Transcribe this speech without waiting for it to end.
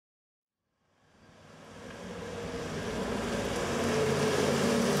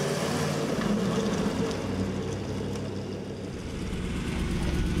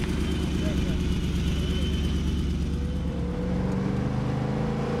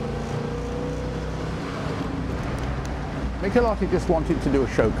Michelotti just wanted to do a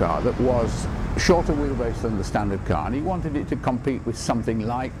show car that was shorter wheelbase than the standard car, and he wanted it to compete with something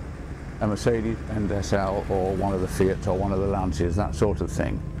like a Mercedes SL or one of the Fiats or one of the Lancias, that sort of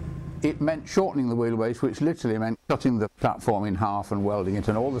thing. It meant shortening the wheelbase, which literally meant cutting the platform in half and welding it,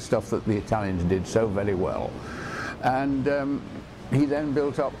 and all the stuff that the Italians did so very well. And he then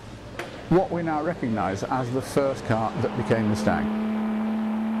built up what we now recognise as the first car that became the Stag.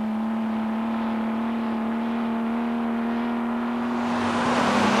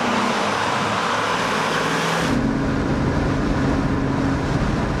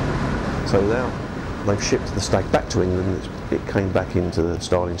 So now they've shipped the Stag back to England. It came back into the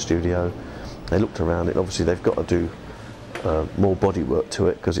styling studio. They looked around it. Obviously they've got to do more bodywork to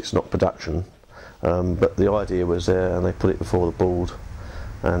it because it's not production. But the idea was there, and they put it before the board,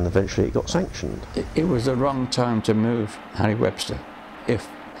 and eventually it got sanctioned. It was the wrong time to move Harry Webster. If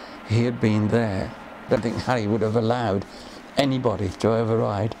he had been there, I don't think Harry would have allowed anybody to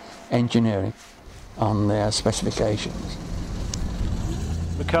override engineering on their specifications.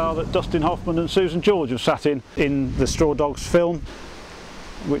 The car that Dustin Hoffman and Susan George have sat in the Straw Dogs film,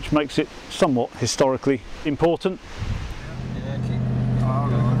 which makes it somewhat historically important. Yeah, keep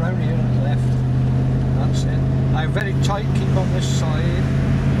around here on the left. That's it. I'm very tight, keep on this side.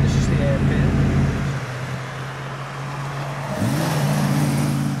 This is the airpin.